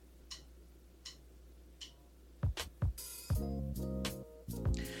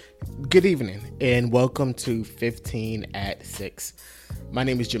Good evening and welcome to 15 at 6. My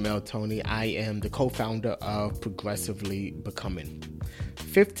name is Jamel Tony. I am the co-founder of Progressively Becoming.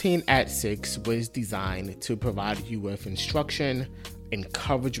 15 at 6 was designed to provide you with instruction,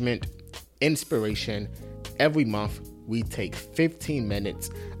 encouragement, inspiration. Every month we take 15 minutes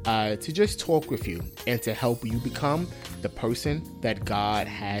to just talk with you and to help you become the person that God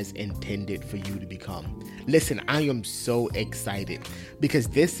has intended for you to become. Listen, I am so excited because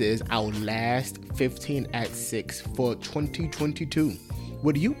this is our last 15 at 6 for 2022.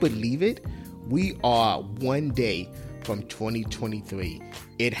 Would you believe it? We are one day from 2023.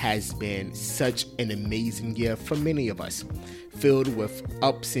 It has been such an amazing year for many of us, filled with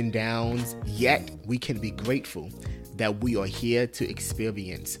ups and downs, yet we can be grateful that we are here to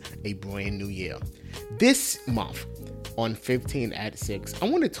experience a brand new year. This month on 15 at 6, I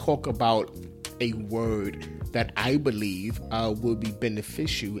want to talk about a word that I believe will be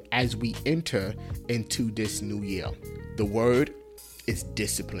beneficial as we enter into this new year. The word is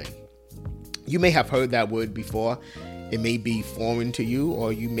discipline. You may have heard that word before. It may be foreign to you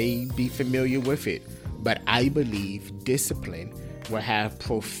or you may be familiar with it, but I believe discipline will have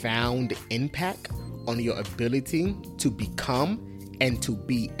profound impact on your ability to become and to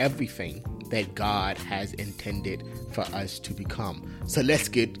be everything that God has intended for us to become. So let's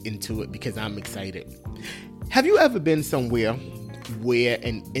get into it because I'm excited. Have you ever been somewhere where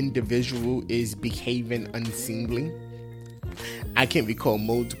an individual is behaving unseemly? I can recall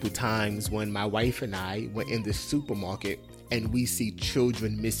multiple times when my wife and I were in the supermarket and we see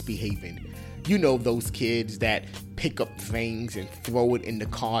children misbehaving. You know, those kids that pick up things and throw it in the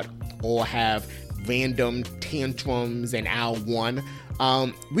cart or have random tantrums in aisle one.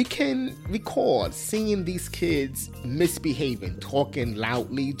 We can recall seeing these kids misbehaving, talking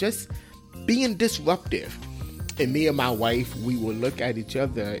loudly, just being disruptive. And me and my wife, we will look at each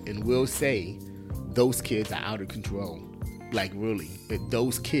other and we'll say, those kids are out of control. Like really, but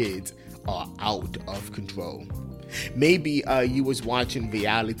those kids are out of control. Maybe you was watching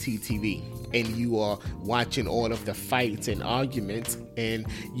reality TV and you are watching all of the fights and arguments and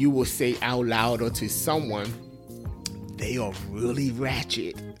you will say out loud or to someone, they are really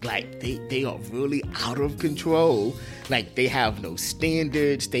ratchet. Like they are really out of control. Like they have no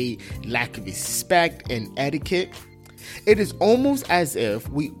standards. They lack respect and etiquette. It is almost as if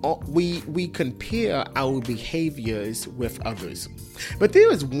we compare our behaviors with others. But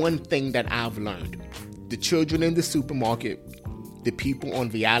there is one thing that I've learned. The children in the supermarket, the people on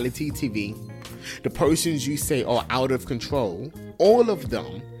reality TV, the persons you say are out of control, all of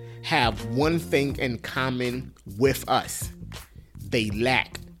them have one thing in common with us. They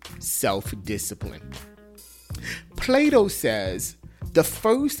lack self-discipline. Plato says, the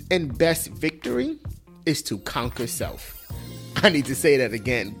first and best victory is to conquer self. I need to say that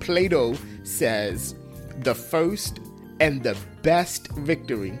again. Plato says, the first and the best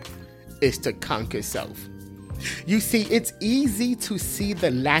victory is to conquer self. You see, it's easy to see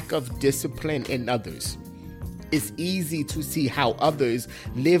the lack of discipline in others. It's easy to see how others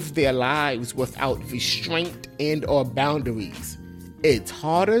live their lives without restraint and or boundaries. It's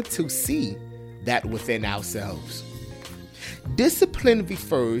harder to see that within ourselves. Discipline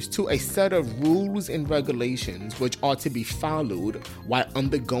refers to a set of rules and regulations which are to be followed while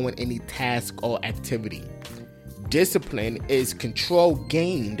undergoing any task or activity. Discipline is control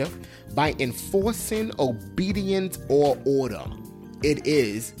gained by enforcing obedience or order. It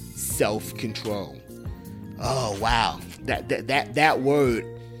is self-control. Oh wow, that word,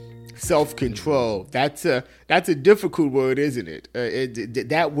 self-control. That's a difficult word, isn't it?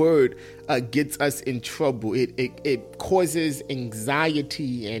 That word gets us in trouble. It causes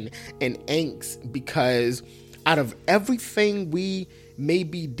anxiety and angst because out of everything we may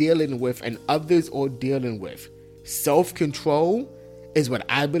be dealing with and others are dealing with, self-control is what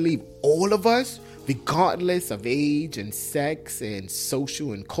I believe all of us, regardless of age and sex and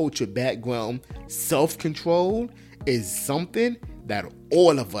social and cultural background, self-control is something that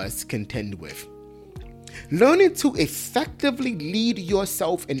all of us contend with. Learning to effectively lead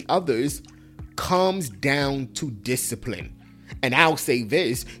yourself and others comes down to discipline. And I'll say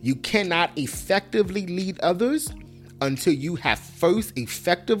this, you cannot effectively lead others until you have first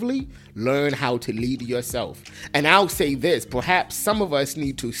effectively learned how to lead yourself. And I'll say this, perhaps some of us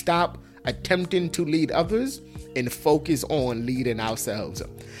need to stop attempting to lead others and focus on leading ourselves.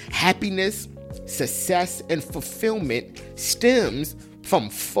 Happiness, success, and fulfillment stems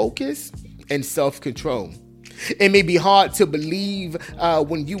from focus and self-control. It may be hard to believe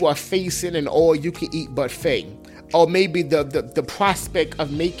when you are facing an all-you-can-eat buffet. or maybe the prospect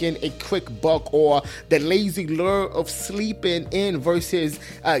of making a quick buck, or the lazy lure of sleeping in versus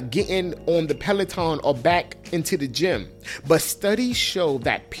getting on the Peloton or back into the gym. But studies show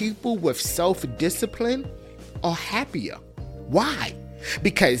that people with self-discipline are happier. Why?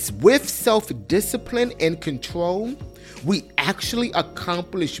 Because with self-discipline and control, we actually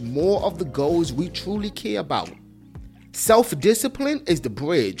accomplish more of the goals we truly care about. Self-discipline is the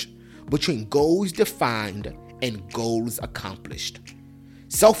bridge between goals defined and goals accomplished.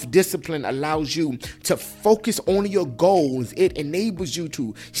 Self-discipline allows you to focus on your goals. It enables you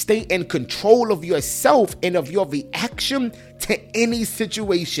to stay in control of yourself and of your reaction to any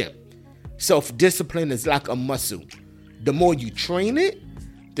situation. Self-discipline is like a muscle. The more you train it,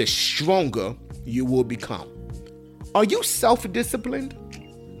 the stronger you will become. Are you self-disciplined?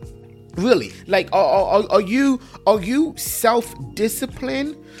 Really? Like, are you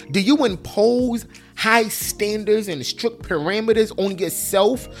self-disciplined? Do you impose high standards and strict parameters on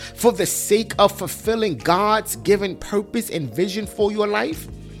yourself for the sake of fulfilling God's given purpose and vision for your life?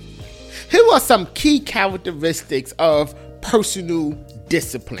 Here are some key characteristics of personal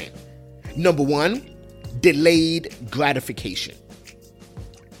discipline. Number 1, delayed gratification.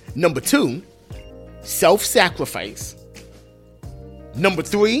 Number 2, self-sacrifice. Number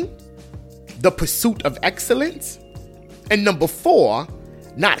 3, the pursuit of excellence. And number 4,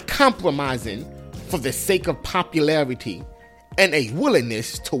 not compromising for the sake of popularity and a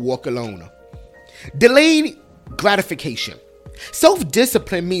willingness to walk alone. Delayed gratification.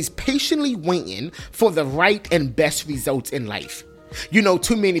 Self-discipline means patiently waiting for the right and best results in life. You know,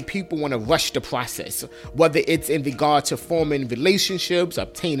 too many people want to rush the process, whether it's in regard to forming relationships,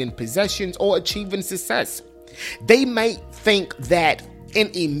 obtaining possessions, or achieving success. They might think that an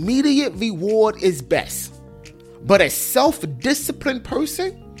immediate reward is best, but a self-disciplined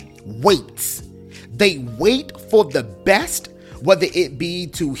person waits. They wait for the best, whether it be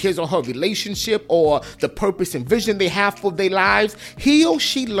to his or her relationship or the purpose and vision they have for their lives. He or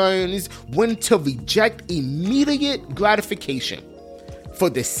she learns when to reject immediate gratification for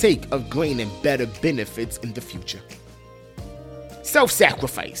the sake of gaining better benefits in the future.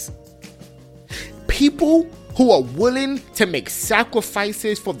 Self-sacrifice. People who are willing to make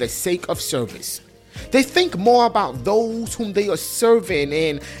sacrifices for the sake of service. They think more about those whom they are serving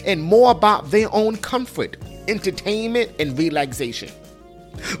and more about their own comfort, entertainment, and relaxation.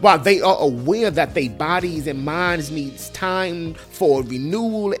 While they are aware that their bodies and minds need time for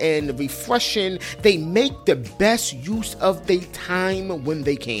renewal and refreshing, they make the best use of their time when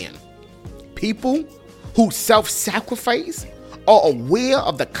they can. People who self-sacrifice are aware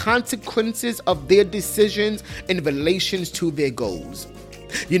of the consequences of their decisions in relation to their goals.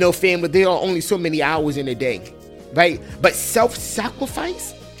 You know, family, there are only so many hours in a day, right? But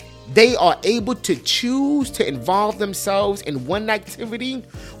self-sacrifice, they are able to choose to involve themselves in one activity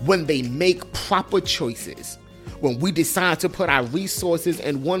when they make proper choices. When we decide to put our resources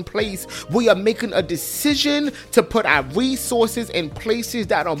in one place, we are making a decision to put our resources in places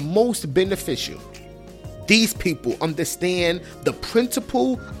that are most beneficial. These people understand the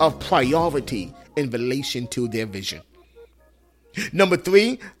principle of priority in relation to their vision. Number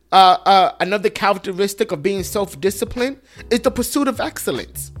 3, another characteristic of being self-disciplined is the pursuit of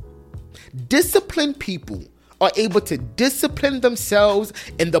excellence. Disciplined people are able to discipline themselves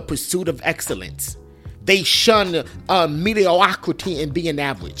in the pursuit of excellence. They shun mediocrity and being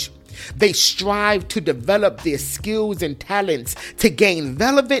average. They strive to develop their skills and talents to gain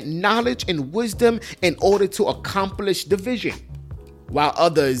relevant knowledge and wisdom in order to accomplish the vision, while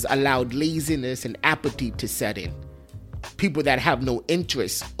others allowed laziness and apathy to set in. People that have no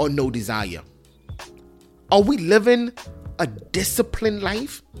interest or no desire. Are we living a disciplined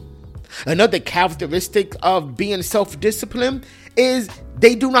life? Another characteristic of being self-disciplined is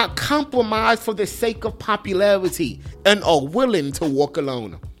they do not compromise for the sake of popularity and are willing to walk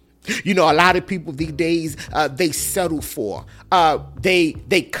alone. You know, a lot of people these days, they settle for,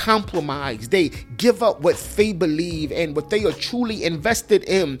 they compromise, they give up what they believe and what they are truly invested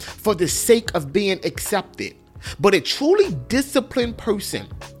in for the sake of being accepted. But a truly disciplined person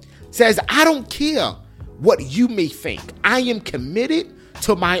says, I don't care what you may think. I am committed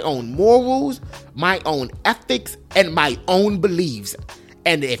to my own morals, my own ethics, and my own beliefs.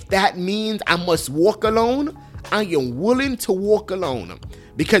 And if that means I must walk alone, I am willing to walk alone.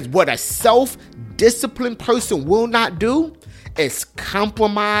 Because what a self-disciplined person will not do is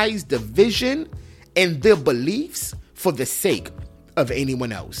compromise the vision and their beliefs for the sake of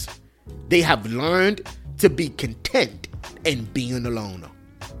anyone else. They have learned to be content in being alone.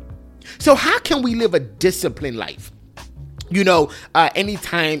 So how can we live a disciplined life?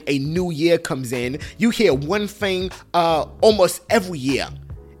 Anytime a new year comes in, you hear one thing almost every year.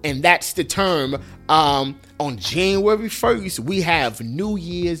 And that's the term, on January 1st, we have New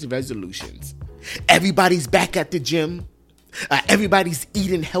Year's resolutions. Everybody's back at the gym. Everybody's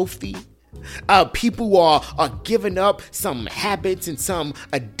eating healthy. People are giving up some habits and some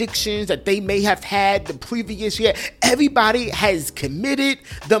addictions that they may have had the previous year. Everybody has committed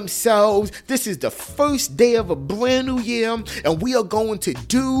themselves. This is the first day of a brand new year, and we are going to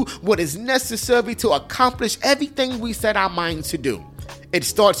do what is necessary to accomplish everything we set our minds to do. It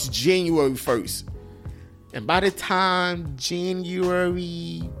starts January 1st. And by the time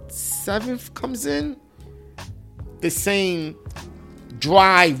January 7th comes in, the same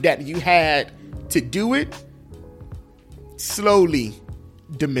drive that you had to do it slowly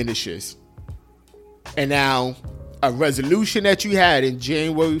diminishes. And now a resolution that you had in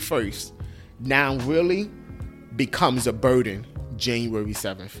January 1st now really becomes a burden January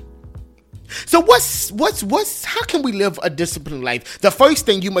 7th. So how can we live a disciplined life? The first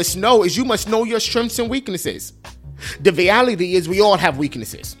thing you must know is you must know your strengths and weaknesses. The reality is we all have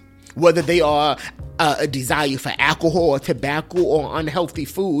weaknesses, whether they are a desire for alcohol or tobacco or unhealthy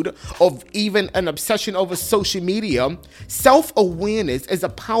food, or even an obsession over social media. Self-awareness is a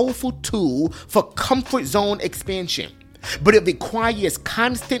powerful tool for comfort zone expansion, but it requires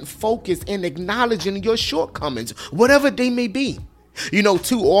constant focus in acknowledging your shortcomings, whatever they may be.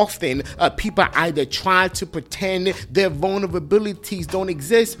 Too often people either try to pretend their vulnerabilities don't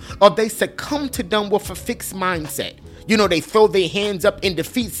exist, or they succumb to them with a fixed mindset. They throw their hands up in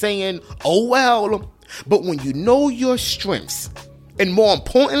defeat saying, oh well. But when you know your strengths, and more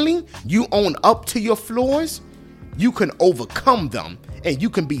importantly, you own up to your flaws, you can overcome them and you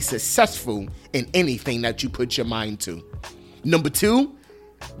can be successful in anything that you put your mind to. Number 2,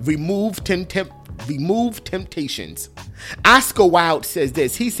 remove temptations. Oscar Wilde says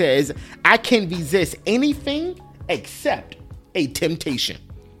this. He says, I can resist anything except a temptation.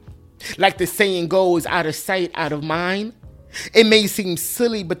 Like the saying goes, out of sight, out of mind. It may seem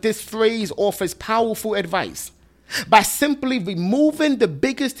silly, but this phrase offers powerful advice. By simply removing the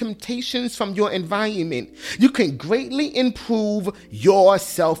biggest temptations from your environment, you can greatly improve your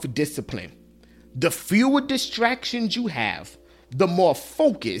self-discipline. The fewer distractions you have, the more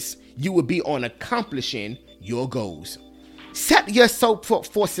focused you will be on accomplishing your goals. Set yourself up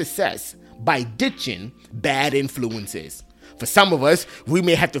for success by ditching bad influences. For some of us, we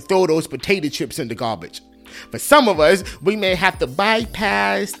may have to throw those potato chips in the garbage. For some of us, we may have to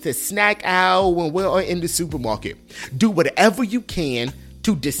bypass the snack aisle when we're in the supermarket. Do whatever you can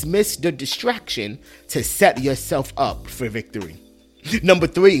to dismiss the distraction to set yourself up for victory. Number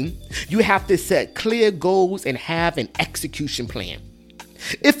 3, you have to set clear goals and have an execution plan.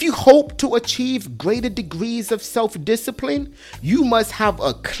 If you hope to achieve greater degrees of self-discipline, you must have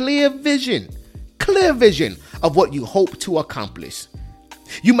a clear vision of what you hope to accomplish.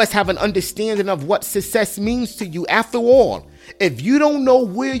 You must have an understanding of what success means to you. After all, if you don't know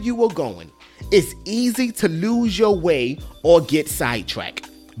where you are going, it's easy to lose your way or get sidetracked.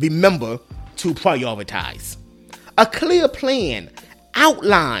 Remember to prioritize. A clear plan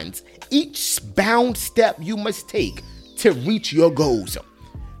outlines each bound step you must take to reach your goals.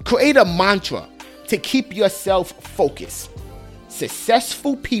 Create a mantra to keep yourself focused.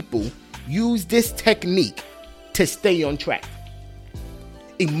 Successful people use this technique to stay on track.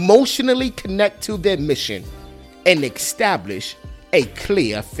 Emotionally connect to their mission and establish a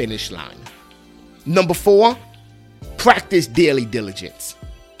clear finish line. Number 4, practice daily diligence.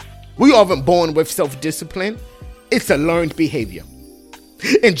 We aren't born with self-discipline. It's a learned behavior.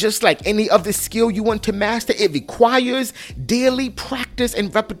 And just like any other skill you want to master, it requires daily practice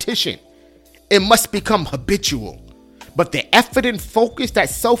and repetition. It must become habitual. But the effort and focus that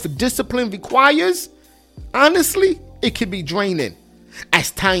self-discipline requires, honestly, it can be draining.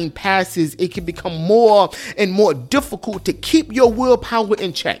 As time passes, it can become more and more difficult to keep your willpower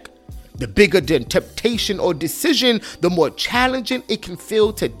in check. The bigger the temptation or decision, the more challenging it can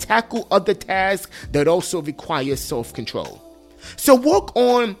feel to tackle other tasks that also require self-control. So work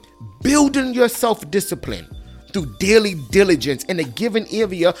on building your self-discipline through daily diligence in a given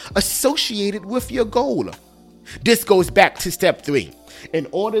area associated with your goal. This goes back to step 3. In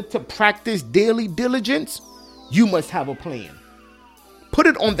order to practice daily diligence, you must have a plan. Put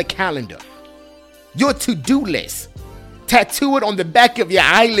it on the calendar, your to-do list. Tattoo it on the back of your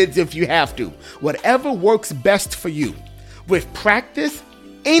eyelids if you have to. Whatever works best for you. With practice,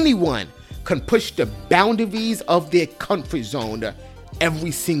 anyone can push the boundaries of their comfort zone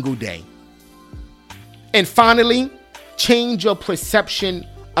every single day. And finally, change your perception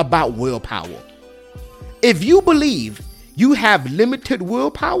about willpower. If you believe you have limited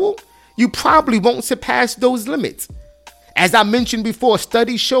willpower, you probably won't surpass those limits. As I mentioned before,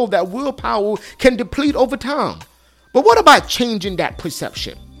 studies show that willpower can deplete over time. But what about changing that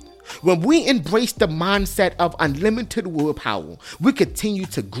perception? When we embrace the mindset of unlimited willpower, we continue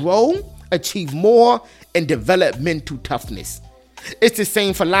to grow, achieve more, and develop mental toughness. It's the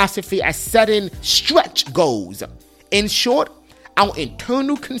same philosophy as setting stretch goals. In short, our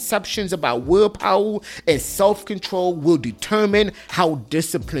internal conceptions about willpower and self-control will determine how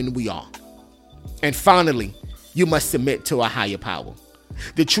disciplined we are. And finally, you must submit to a higher power.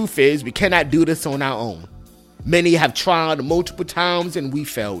 The truth is, we cannot do this on our own. Many have tried multiple times and we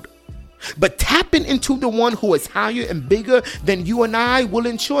failed. But tapping into the one who is higher and bigger than you and I will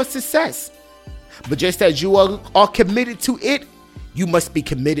ensure success. But just as you are committed to it, you must be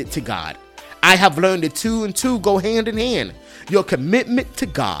committed to God. I have learned that two and two go hand in hand. Your commitment to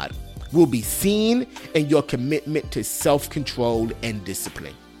God will be seen in your commitment to self-control and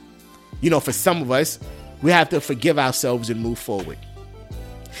discipline. For some of us, we have to forgive ourselves and move forward.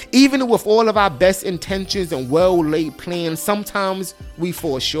 Even with all of our best intentions and well-laid plans, sometimes we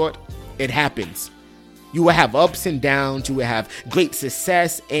fall short. It happens. You will have ups and downs. You will have great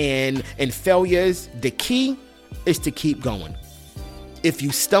success and failures. The key is to keep going. If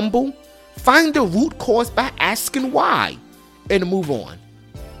you stumble, find the root cause by asking why and move on.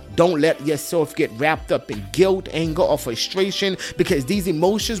 Don't let yourself get wrapped up in guilt, anger, or frustration, because these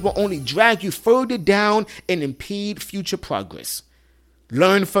emotions will only drag you further down and impede future progress.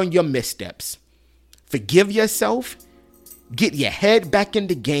 Learn from your missteps. Forgive yourself. Get your head back in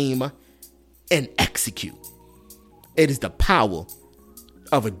the game and execute. It is the power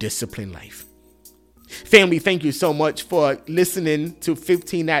of a disciplined life. Family, thank you so much for listening to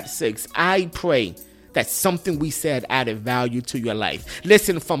 15 at 6. I pray that something we said added value to your life.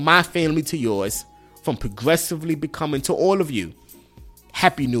 Listen, from my family to yours, from Progressively Becoming to all of you,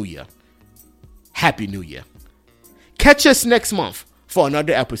 Happy New Year. Happy New Year. Catch us next month for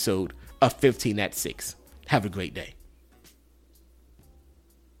another episode of 15 at 6. Have a great day.